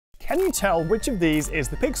Can you tell which of these is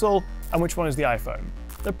the Pixel and which one is the iPhone?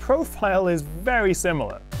 The profile is very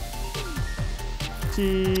similar.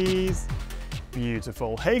 Cheese.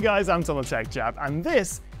 Beautiful. Hey guys, I'm Tom the Tech Chap, and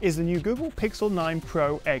this is the new Google Pixel 9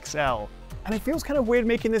 Pro XL. And it feels kind of weird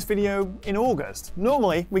making this video in August.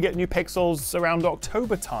 Normally, we get new Pixels around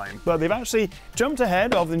October time, but they've actually jumped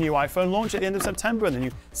ahead of the new iPhone launch at the end of September and the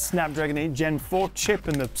new Snapdragon 8 Gen 4 chip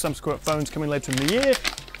and the subsequent phones coming later in the year.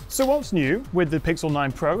 So what's new with the Pixel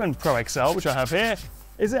 9 Pro and Pro XL, which I have here?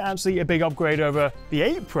 Is it actually a big upgrade over the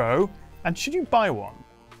 8 Pro? And should you buy one?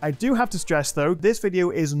 I do have to stress though, this video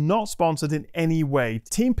is not sponsored in any way.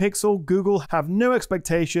 Team Pixel, Google have no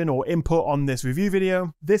expectation or input on this review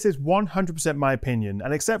video. This is 100% my opinion,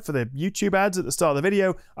 and except for the YouTube ads at the start of the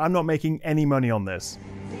video, I'm not making any money on this.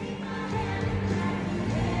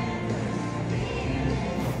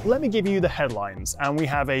 Let me give you the headlines, and we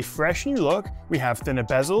have a fresh new look, we have thinner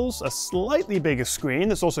bezels, a slightly bigger screen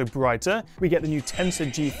that's also brighter, we get the new Tensor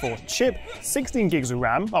G4 chip, 16 gigs of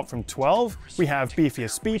RAM, up from 12, we have beefier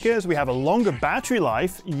speakers, we have a longer battery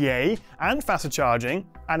life, yay, and faster charging,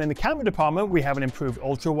 and in the camera department we have an improved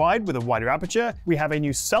ultra-wide with a wider aperture, we have a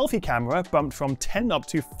new selfie camera bumped from 10 up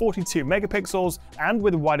to 42 megapixels, and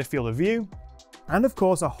with a wider field of view. And of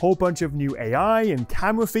course, a whole bunch of new AI and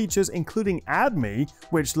camera features, including Add Me,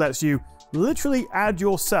 which lets you literally add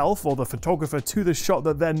yourself or the photographer to the shot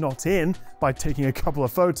that they're not in by taking a couple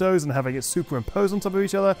of photos and having it superimposed on top of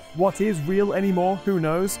each other. What is real anymore? Who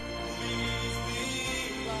knows?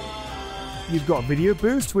 You've got Video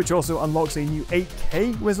Boost, which also unlocks a new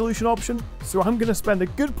 8K resolution option. So I'm going to spend a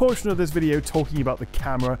good portion of this video talking about the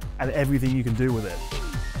camera and everything you can do with it.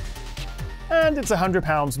 And it's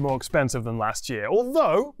 £100 more expensive than last year,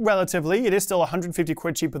 although, relatively, it is still 150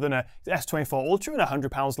 quid cheaper than a S24 Ultra and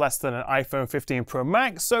 £100 less than an iPhone 15 Pro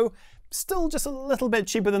Max, so still just a little bit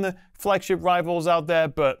cheaper than the flagship rivals out there,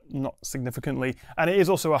 but not significantly. And it is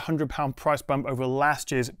also a £100 price bump over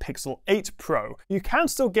last year's Pixel 8 Pro. You can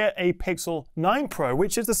still get a Pixel 9 Pro,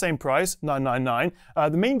 which is the same price, $999.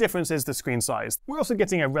 The main difference is the screen size. We're also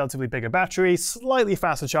getting a relatively bigger battery, slightly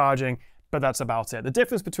faster charging, but that's about it. The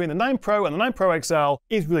difference between the 9 Pro and the 9 Pro XL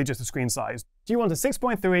is really just the screen size. Do you want a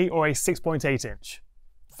 6.3 or a 6.8 inch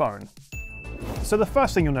phone? So the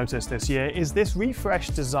first thing you'll notice this year is this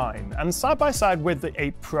refreshed design, and side by side with the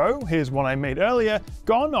 8 Pro, here's one I made earlier,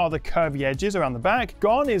 gone are the curvy edges around the back,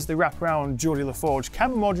 gone is the wraparound Geordie LaForge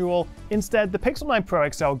camera module. Instead, the Pixel 9 Pro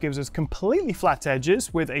XL gives us completely flat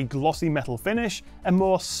edges with a glossy metal finish, a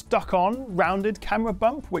more stuck-on, rounded camera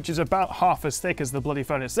bump, which is about half as thick as the bloody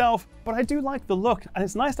phone itself, but I do like the look, and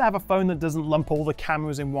it's nice to have a phone that doesn't lump all the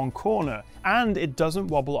cameras in one corner, and it doesn't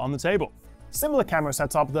wobble on the table. Similar camera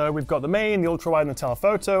setup though, we've got the main, the ultra-wide and the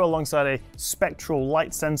telephoto, alongside a spectral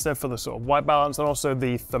light sensor for the sort of white balance, and also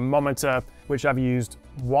the thermometer, which I've used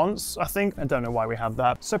once, I think. I don't know why we have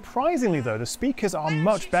that. Surprisingly though, the speakers are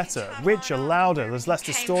much better, richer, louder, there's less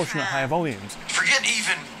distortion at higher volumes. Forget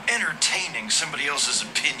even entertaining somebody else's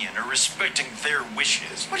opinion or respecting their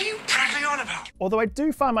wishes. What are you practically on about? Although I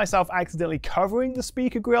do find myself accidentally covering the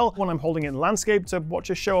speaker grill when I'm holding it in landscape to watch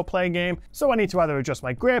a show or play a game, so I need to either adjust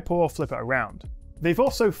my grip or flip it around. They've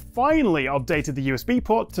also finally updated the USB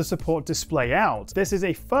port to support display out. This is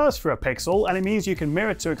a first for a Pixel, and it means you can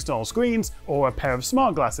mirror to external screens or a pair of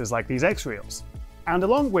smart glasses like these X-Reels. And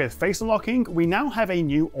along with face unlocking, we now have a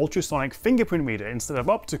new ultrasonic fingerprint reader instead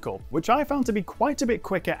of optical, which I found to be quite a bit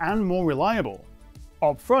quicker and more reliable.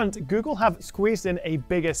 Up front, Google have squeezed in a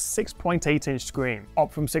bigger 6.8 inch screen,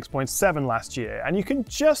 up from 6.7 last year, and you can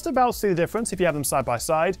just about see the difference if you have them side by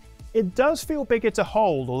side. It does feel bigger to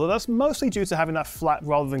hold, although that's mostly due to having that flat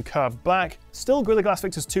rather than curved back. Still Gorilla Glass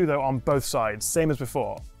Victus 2 though on both sides, same as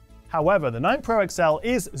before. However, the 9 Pro XL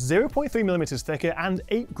is 0.3mm thicker and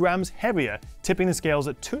 8 grams heavier, tipping the scales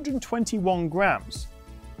at 221 grams.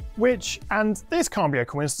 Which, and this can't be a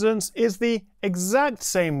coincidence, is the exact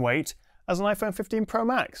same weight as an iPhone 15 Pro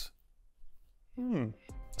Max.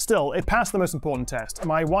 Still, it passed the most important test.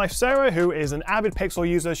 My wife Sarah, who is an avid Pixel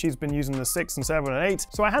user, she's been using the 6 and 7 and 8,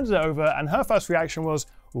 so I handed it over and her first reaction was,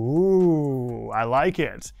 ooh, I like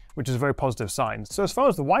it, which is a very positive sign. So as far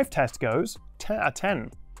as the wife test goes, 10 out of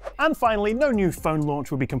 10. And finally, no new phone launch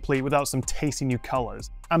would be complete without some tasty new colors.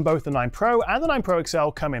 And both the 9 Pro and the 9 Pro XL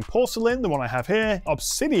come in porcelain, the one I have here,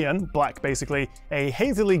 obsidian, black basically, a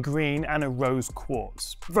hazily green, and a rose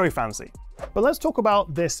quartz. Very fancy. But let's talk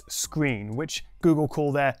about this screen, which Google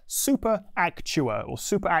call their Super Actua or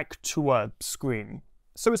Super Actua screen.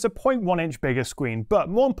 So it's a 0.1 inch bigger screen, but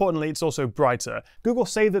more importantly, it's also brighter. Google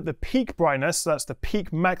say that the peak brightness, so that's the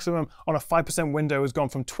peak maximum on a 5% window, has gone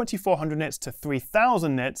from 2400 nits to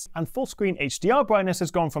 3000 nits, and full screen HDR brightness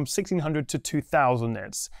has gone from 1600 to 2000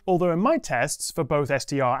 nits. Although in my tests for both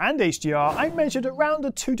SDR and HDR, I measured around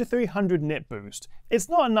a 200 to 300 nit boost. It's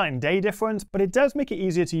not a night and day difference, but it does make it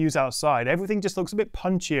easier to use outside. Everything just looks a bit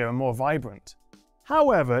punchier and more vibrant.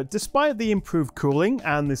 However, despite the improved cooling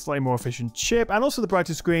and the slightly more efficient chip and also the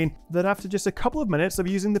brighter screen, that after just a couple of minutes of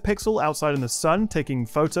using the Pixel outside in the sun taking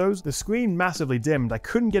photos, the screen massively dimmed. I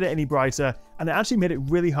couldn't get it any brighter, and it actually made it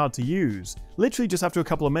really hard to use, literally just after a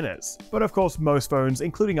couple of minutes. But of course, most phones,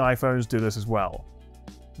 including iPhones, do this as well.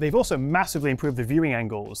 They've also massively improved the viewing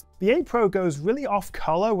angles. The 8 Pro goes really off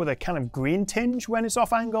color with a kind of green tinge when it's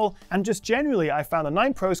off angle, and just generally I found the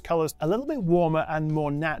 9 Pro's colors a little bit warmer and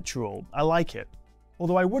more natural. I like it.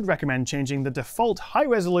 Although I would recommend changing the default high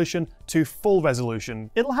resolution to full resolution.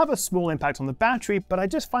 It'll have a small impact on the battery, but I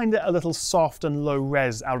just find it a little soft and low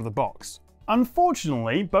res out of the box.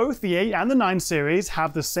 Unfortunately, both the 8 and the 9 series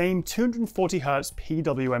have the same 240Hz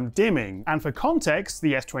PWM dimming, and for context,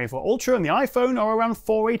 the S24 Ultra and the iPhone are around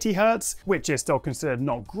 480Hz, which is still considered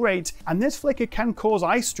not great, and this flicker can cause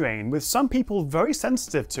eye strain, with some people very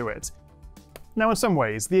sensitive to it. Now, in some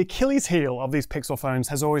ways, the Achilles heel of these Pixel phones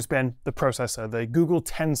has always been the processor, the Google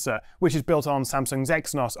Tensor, which is built on Samsung's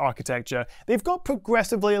Exynos architecture. They've got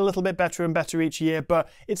progressively a little bit better and better each year, but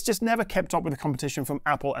it's just never kept up with the competition from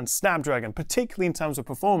Apple and Snapdragon, particularly in terms of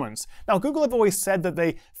performance. Now, Google have always said that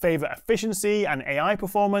they favor efficiency and AI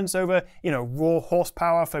performance over, raw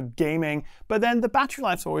horsepower for gaming, but then the battery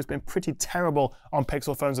life's always been pretty terrible on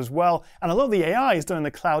Pixel phones as well, and a lot of the AI is done in the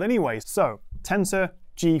cloud anyway. So, Tensor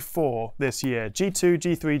G4 this year. G2,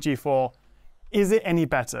 G3, G4. Is it any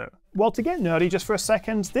better? Well, to get nerdy just for a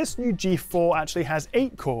second, this new G4 actually has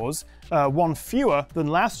 8 cores, one fewer than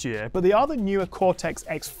last year, but they are the newer Cortex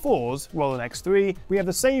X4s rather than X3. We have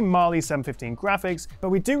the same Mali 715 graphics, but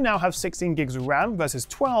we do now have 16 gigs of RAM versus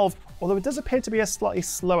 12, although it does appear to be a slightly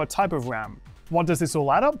slower type of RAM. What does this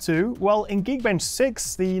all add up to? Well, in Geekbench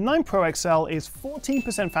 6, the 9 Pro XL is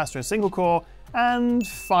 14% faster in single core and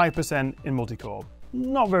 5% in multi-core.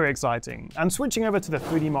 Not very exciting. And switching over to the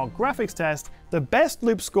 3D Mark graphics test, the best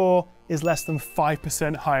loop score is less than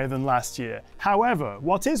 5% higher than last year. However,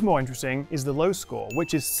 what is more interesting is the low score,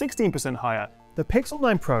 which is 16% higher. The Pixel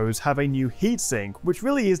 9 Pros have a new heatsink, which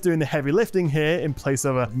really is doing the heavy lifting here in place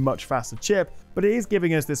of a much faster chip, but it is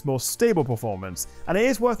giving us this more stable performance. And it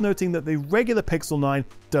is worth noting that the regular Pixel 9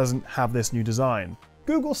 doesn't have this new design.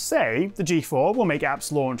 Google say the G4 will make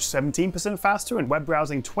apps launch 17% faster and web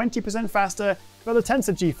browsing 20% faster, but the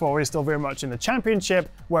Tensor G4 is still very much in the championship,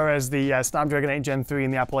 whereas the Snapdragon 8 Gen 3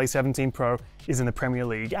 and the Apple A17 Pro is in the Premier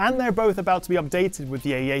League. And they're both about to be updated with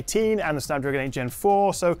the A18 and the Snapdragon 8 Gen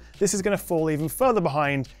 4, so this is going to fall even further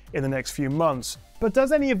behind in the next few months. But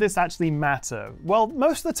does any of this actually matter? Well,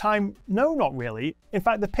 most of the time, no, not really. In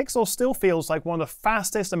fact, the Pixel still feels like one of the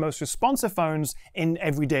fastest and most responsive phones in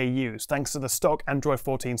everyday use, thanks to the stock Android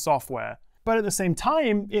 14 software. But at the same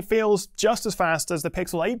time, it feels just as fast as the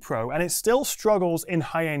Pixel 8 Pro, and it still struggles in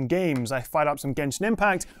high-end games. I fired up some Genshin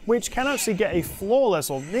Impact, which can actually get a flawless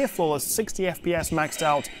or near flawless 60 FPS maxed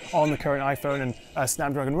out on the current iPhone and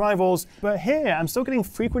Snapdragon rivals, but here I'm still getting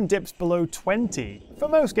frequent dips below 20. For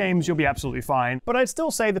most games, you'll be absolutely fine, but I'd still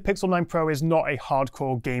say the Pixel 9 Pro is not a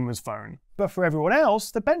hardcore gamer's phone. But for everyone else,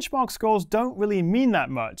 the benchmark scores don't really mean that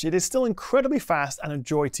much. It is still incredibly fast and a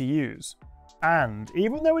joy to use. And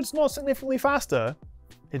even though it's not significantly faster,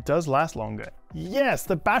 it does last longer. Yes,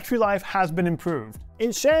 the battery life has been improved.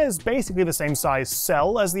 It shares basically the same size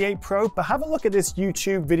cell as the 8 Pro, but have a look at this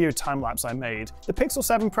YouTube video time-lapse I made. The Pixel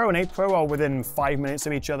 7 Pro and 8 Pro are within 5 minutes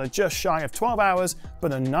of each other, just shy of 12 hours,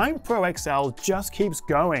 but the 9 Pro XL just keeps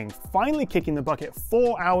going, finally kicking the bucket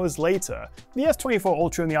 4 hours later. The S24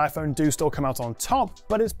 Ultra and the iPhone do still come out on top,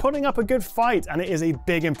 but it's putting up a good fight, and it is a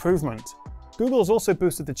big improvement. Google's also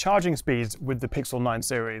boosted the charging speeds with the Pixel 9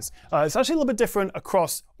 series. It's actually a little bit different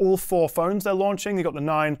across all 4 phones they're launching. They've got the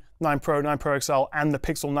 9, 9 Pro, 9 Pro XL, and the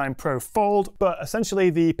Pixel 9 Pro Fold, but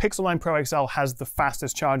essentially the Pixel 9 Pro XL has the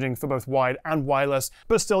fastest charging for both wired and wireless,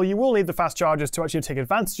 but still you will need the fast chargers to actually take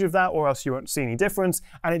advantage of that, or else you won't see any difference,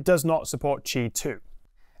 and it does not support Qi 2.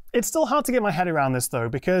 It's still hard to get my head around this though,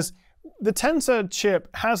 because the Tensor chip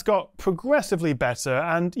has got progressively better,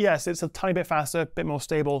 and yes, it's a tiny bit faster, a bit more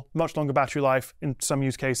stable, much longer battery life in some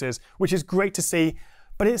use cases, which is great to see,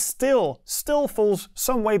 but it still falls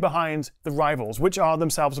some way behind the rivals, which are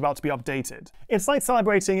themselves about to be updated. It's like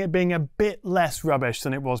celebrating it being a bit less rubbish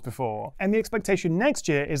than it was before. And the expectation next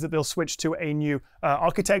year is that they'll switch to a new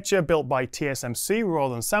architecture built by TSMC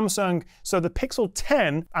rather than Samsung, so the Pixel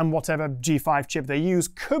 10 and whatever G5 chip they use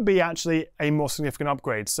could be actually a more significant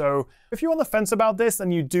upgrade. So if you're on the fence about this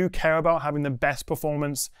and you do care about having the best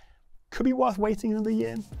performance, could be worth waiting another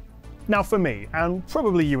year. Now for me, and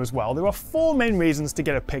probably you as well, there are 4 main reasons to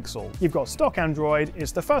get a Pixel. You've got stock Android,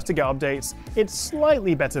 it's the first to get updates, it's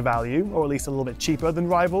slightly better value, or at least a little bit cheaper than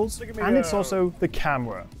rivals, and it's also the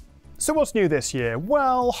camera. So what's new this year?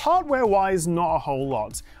 Well, hardware-wise, not a whole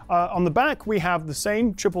lot. On the back, we have the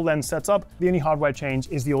same triple lens setup. The only hardware change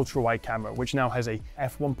is the ultra-wide camera, which now has a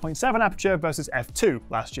f1.7 aperture versus f2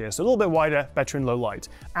 last year, so a little bit wider, better in low light.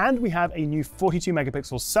 And we have a new 42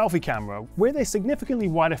 megapixel selfie camera with a significantly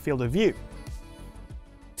wider field of view.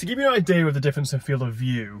 To give you an idea of the difference in field of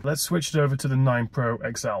view, let's switch it over to the 9 Pro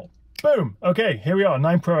XL. Boom! Okay, here we are,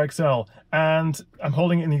 9 Pro XL, and I'm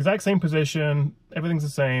holding it in the exact same position, everything's the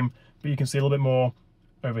same, but you can see a little bit more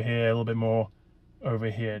over here, a little bit more over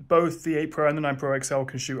here. Both the 8 Pro and the 9 Pro XL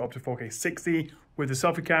can shoot up to 4K 60 with the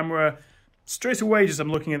selfie camera. Straight away, just I'm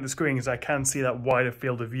looking at the screen, as I can see that wider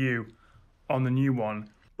field of view on the new one.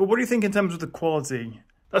 But what do you think in terms of the quality?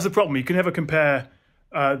 That's the problem, you can never compare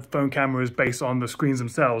phone cameras based on the screens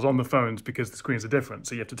themselves on the phones because the screens are different.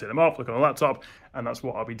 So you have to take them off, look on a laptop, and that's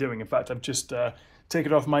what I'll be doing. In fact, I've just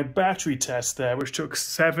taken off my battery test there, which took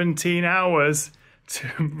 17 hours to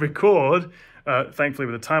record, thankfully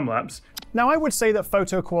with a time lapse. Now I would say that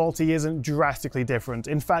photo quality isn't drastically different.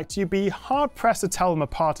 In fact, you'd be hard pressed to tell them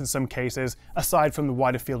apart in some cases, aside from the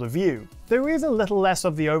wider field of view. There is a little less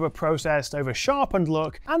of the over-processed, over-sharpened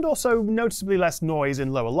look, and also noticeably less noise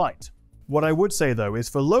in lower light. What I would say though is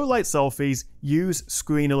for low light selfies, use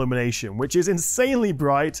screen illumination, which is insanely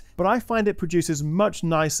bright, but I find it produces much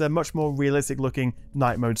nicer, much more realistic looking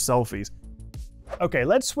night mode selfies. Okay,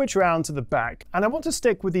 let's switch around to the back, and I want to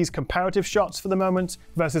stick with these comparative shots for the moment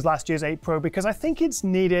versus last year's 8 Pro because I think it's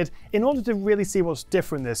needed in order to really see what's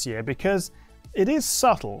different this year, because it is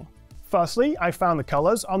subtle. Firstly, I found the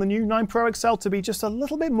colors on the new 9 Pro XL to be just a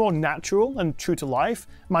little bit more natural and true to life.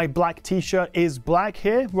 My black t-shirt is black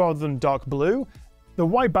here rather than dark blue. The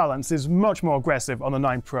white balance is much more aggressive on the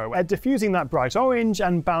 9 Pro at diffusing that bright orange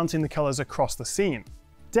and balancing the colors across the scene.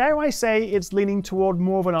 Dare I say it's leaning toward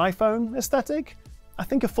more of an iPhone aesthetic? I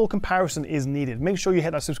think a full comparison is needed. Make sure you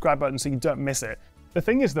hit that subscribe button so you don't miss it. The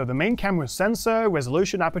thing is though, the main camera's sensor,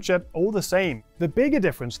 resolution, aperture, all the same. The bigger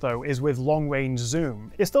difference though is with long-range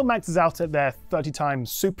zoom. It still maxes out at their 30x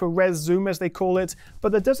super res zoom as they call it,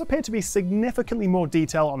 but there does appear to be significantly more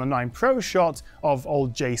detail on the 9 Pro shot of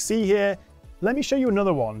old JC here. Let me show you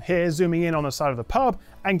another one. Here, zooming in on the side of the pub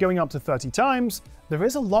and going up to 30x, there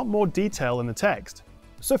is a lot more detail in the text.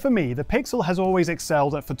 So for me, the Pixel has always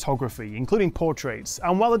excelled at photography, including portraits,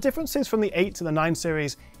 and while the differences from the 8 to the 9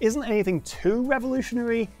 series isn't anything too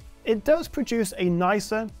revolutionary, it does produce a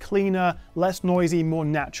nicer, cleaner, less noisy, more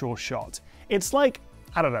natural shot. It's like,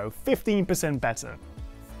 I don't know, 15% better.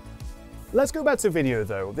 Let's go back to video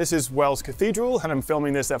though. This is Wells Cathedral, and I'm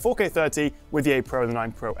filming this at 4K 30 with the 8 Pro and the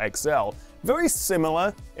 9 Pro XL. Very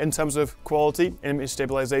similar in terms of quality, image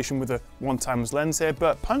stabilization with a 1x lens here,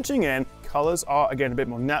 but punching in, colors are again a bit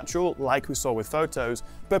more natural, like we saw with photos,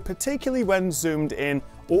 but particularly when zoomed in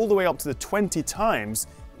all the way up to the 20x,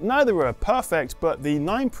 neither are perfect, but the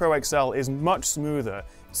 9 Pro XL is much smoother.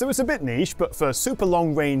 So it's a bit niche, but for super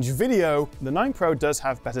long range video, the 9 Pro does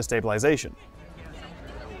have better stabilization.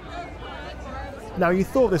 Now you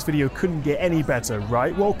thought this video couldn't get any better,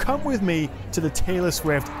 right? Well, come with me to the Taylor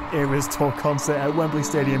Swift Eras Tour concert at Wembley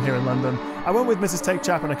Stadium here in London. I went with Mrs. Tech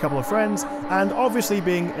Chap and a couple of friends, and obviously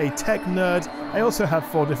being a tech nerd, I also have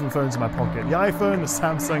 4 different phones in my pocket. The iPhone, the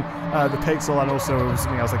Samsung, the Pixel, and also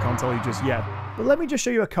something else I can't tell you just yet. But let me just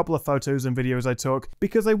show you a couple of photos and videos I took,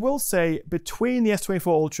 because I will say between the S24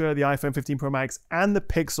 Ultra, the iPhone 15 Pro Max, and the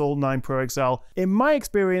Pixel 9 Pro XL, in my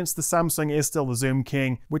experience, the Samsung is still the zoom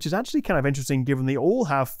king, which is actually kind of interesting given they all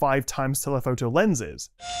have 5x telephoto lenses.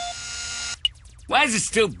 Why is it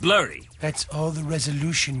still blurry? That's all the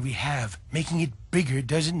resolution we have. Making it bigger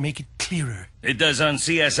doesn't make it clearer. It does on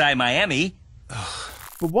CSI Miami.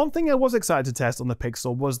 But one thing I was excited to test on the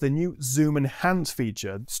Pixel was the new Zoom Enhance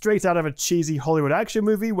feature, straight out of a cheesy Hollywood action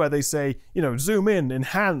movie where they say, you know, zoom in,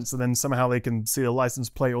 enhance, and then somehow they can see the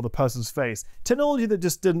license plate or the person's face. Technology that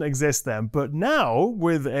just didn't exist then, but now,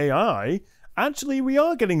 with AI, actually we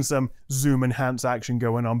are getting some Zoom Enhance action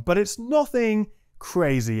going on, but it's nothing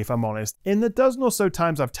crazy if I'm honest. In the dozen or so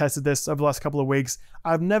times I've tested this over the last couple of weeks,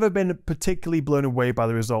 I've never been particularly blown away by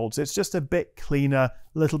the results. It's just a bit cleaner, a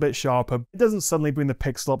little bit sharper. It doesn't suddenly bring the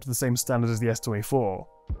Pixel up to the same standard as the S24.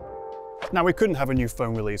 Now, we couldn't have a new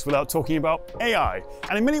phone release without talking about AI.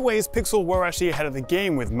 And in many ways, Pixel were actually ahead of the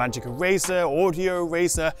game with Magic Eraser, Audio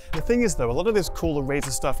Eraser. The thing is though, a lot of this cool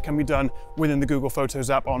eraser stuff can be done within the Google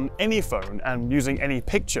Photos app on any phone and using any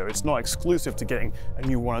picture. It's not exclusive to getting a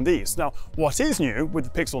new one of these. Now, what is new with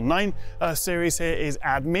the Pixel 9 series here is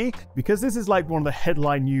Add Me, because this is like one of the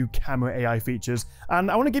headline new camera AI features.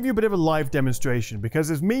 And I want to give you a bit of a live demonstration because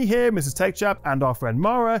there's me here, Mrs. Tech Chap, and our friend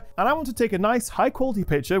Mara, and I want to take a nice high quality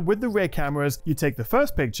picture with the rear cameras. You take the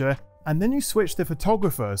first picture and then you switch the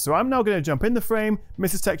photographer. So I'm now going to jump in the frame,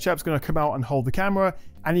 Mrs. Tech Chap's going to come out and hold the camera,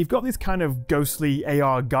 and you've got this kind of ghostly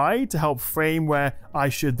AR guide to help frame where I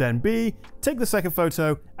should then be. Take the second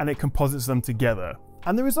photo and it composites them together.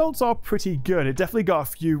 And the results are pretty good. It definitely got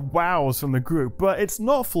a few wows from the group, but it's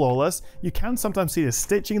not flawless. You can sometimes see the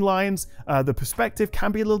stitching lines, the perspective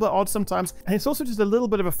can be a little bit odd sometimes, and it's also just a little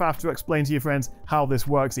bit of a faff to explain to your friends how this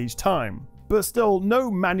works each time. But still,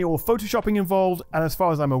 no manual photoshopping involved, and as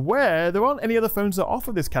far as I'm aware, there aren't any other phones that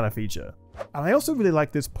offer this kind of feature. And I also really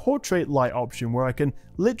like this portrait light option where I can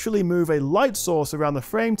literally move a light source around the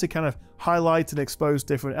frame to kind of highlight and expose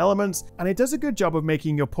different elements, and it does a good job of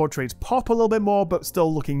making your portraits pop a little bit more but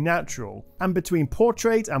still looking natural. And between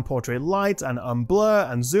portrait and portrait light and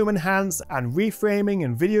unblur and zoom enhance and reframing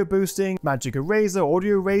and video boosting, Magic Eraser,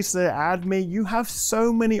 Audio Eraser, Add Me, you have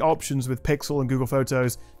so many options with Pixel and Google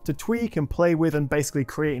Photos to tweak and play with and basically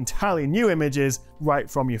create entirely new images right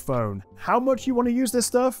from your phone. How much you want to use this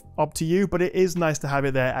stuff? Up to you, but it is nice to have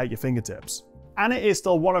it there at your fingertips. And it is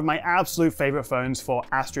still one of my absolute favorite phones for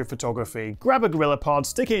astrophotography. Grab a GorillaPod,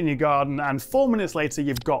 stick it in your garden, and 4 minutes later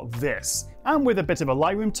you've got this. And with a bit of a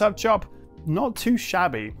Lightroom touch-up, not too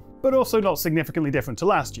shabby, but also not significantly different to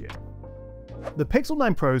last year. The Pixel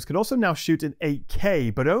 9 Pros can also now shoot in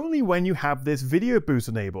 8K, but only when you have this video boost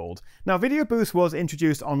enabled. Now, video boost was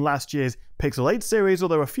introduced on last year's Pixel 8 series,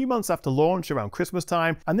 although a few months after launch around Christmas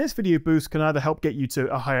time, and this video boost can either help get you to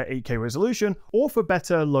a higher 8K resolution or for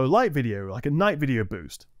better low light video, like a night video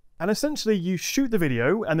boost. And essentially you shoot the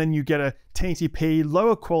video and then you get a 1080p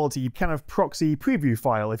lower quality kind of proxy preview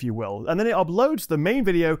file, if you will. And then it uploads the main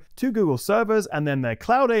video to Google servers, and then their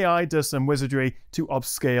cloud AI does some wizardry to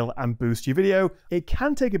upscale and boost your video. It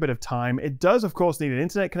can take a bit of time. It does of course need an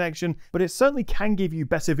internet connection, but it certainly can give you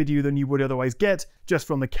better video than you would otherwise get just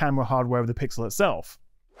from the camera hardware of the Pixel itself.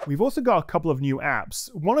 We've also got a couple of new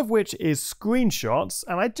apps, one of which is screenshots,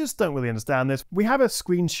 and I just don't really understand this. We have a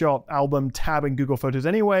screenshot album tab in Google Photos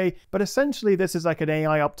anyway, but essentially this is like an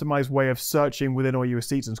AI optimized way of searching within all your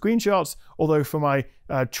receipts and screenshots, although for my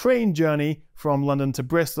train journey from London to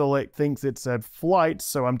Bristol, it thinks it's a flight,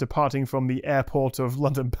 so I'm departing from the airport of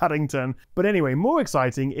London Paddington. But anyway, more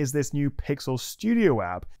exciting is this new Pixel Studio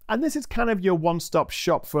app. And this is kind of your one-stop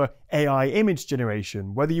shop for AI image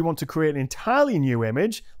generation. Whether you want to create an entirely new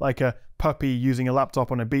image, like a puppy using a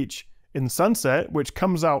laptop on a beach in sunset, which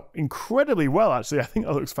comes out incredibly well actually, I think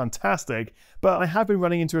that looks fantastic. But I have been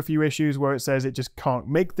running into a few issues where it says it just can't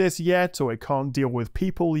make this yet, or it can't deal with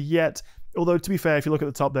people yet. Although, to be fair, if you look at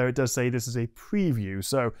the top there, it does say this is a preview,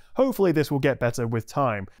 so hopefully this will get better with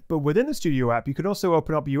time. But within the Studio app, you can also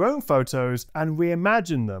open up your own photos and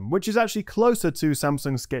reimagine them, which is actually closer to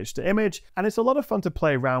Samsung's Sketch to Image, and it's a lot of fun to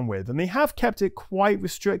play around with. And they have kept it quite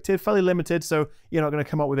restricted, fairly limited, so you're not going to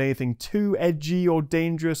come up with anything too edgy or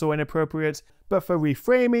dangerous or inappropriate. But for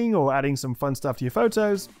reframing or adding some fun stuff to your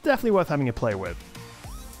photos, definitely worth having a play with.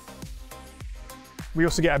 We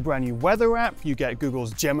also get a brand new weather app. You get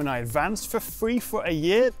Google's Gemini Advanced for free for a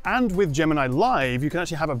year. And with Gemini Live, you can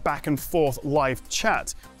actually have a back and forth live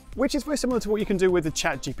chat, which is very similar to what you can do with the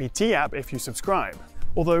ChatGPT app if you subscribe.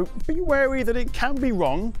 Although be wary that it can be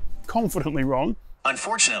wrong, confidently wrong.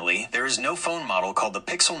 Unfortunately, there is no phone model called the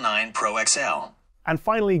Pixel 9 Pro XL. And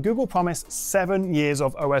finally, Google promised 7 years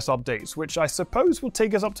of OS updates, which I suppose will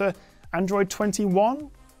take us up to Android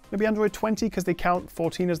 21? Maybe Android 20 because they count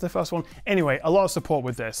 14 as the first one. Anyway, a lot of support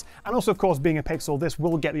with this. And also, of course, being a Pixel, this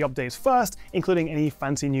will get the updates first, including any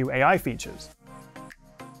fancy new AI features.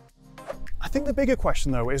 I think the bigger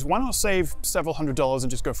question though is why not save several $100s and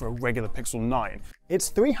just go for a regular Pixel 9? It's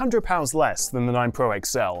 £300 less than the 9 Pro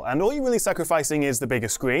XL, and all you're really sacrificing is the bigger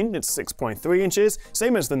screen. It's 6.3 inches,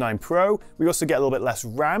 same as the 9 Pro. We also get a little bit less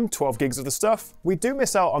RAM, 12 gigs of the stuff. We do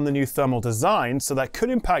miss out on the new thermal design, so that could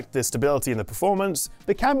impact the stability and the performance.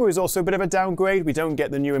 The camera is also a bit of a downgrade. We don't get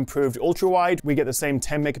the new improved ultra-wide. We get the same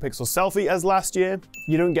 10 megapixel selfie as last year.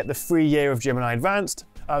 You don't get the free year of Gemini Advanced.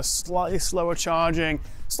 slightly slower charging,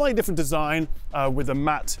 slightly different design with the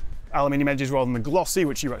matte aluminium edges rather than the glossy,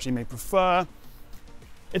 which you actually may prefer.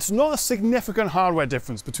 It's not a significant hardware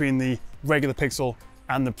difference between the regular Pixel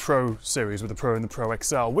and the Pro series with the Pro and the Pro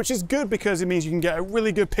XL, which is good because it means you can get a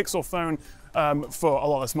really good Pixel phone for a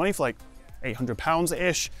lot less money, for like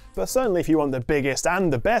 £800-ish. But certainly if you want the biggest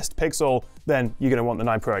and the best Pixel, then you're going to want the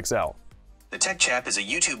 9 Pro XL. The Tech Chap is a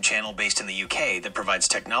YouTube channel based in the UK that provides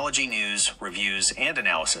technology news, reviews, and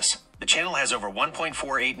analysis. The channel has over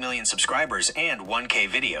 1.48 million subscribers and 1K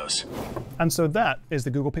videos. And so that is the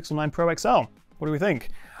Google Pixel 9 Pro XL. What do we think?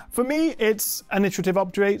 For me, it's an iterative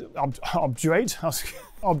upgrade. It's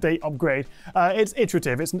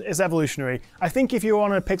iterative, it's evolutionary. I think if you're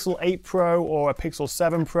on a Pixel 8 Pro or a Pixel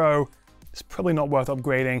 7 Pro, it's probably not worth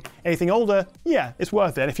upgrading. Anything older, yeah, it's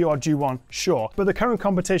worth it. If you are due one, sure. But the current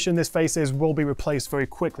competition this faces will be replaced very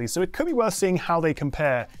quickly, so it could be worth seeing how they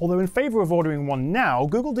compare. Although in favor of ordering one now,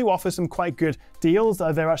 Google do offer some quite good deals.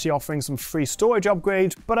 They're actually offering some free storage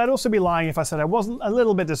upgrades, but I'd also be lying if I said I wasn't a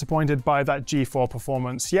little bit disappointed by that G4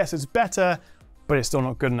 performance. Yes, it's better, but it's still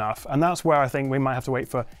not good enough. And that's where I think we might have to wait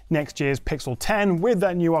for next year's Pixel 10 with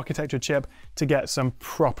that new architecture chip to get some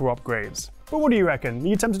proper upgrades. But what do you reckon? Are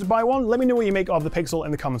you tempted to buy one? Let me know what you make of the Pixel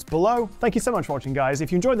in the comments below. Thank you so much for watching, guys.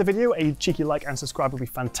 If you enjoyed the video, a cheeky like and subscribe would be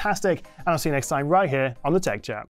fantastic. And I'll see you next time right here on the Tech Chat.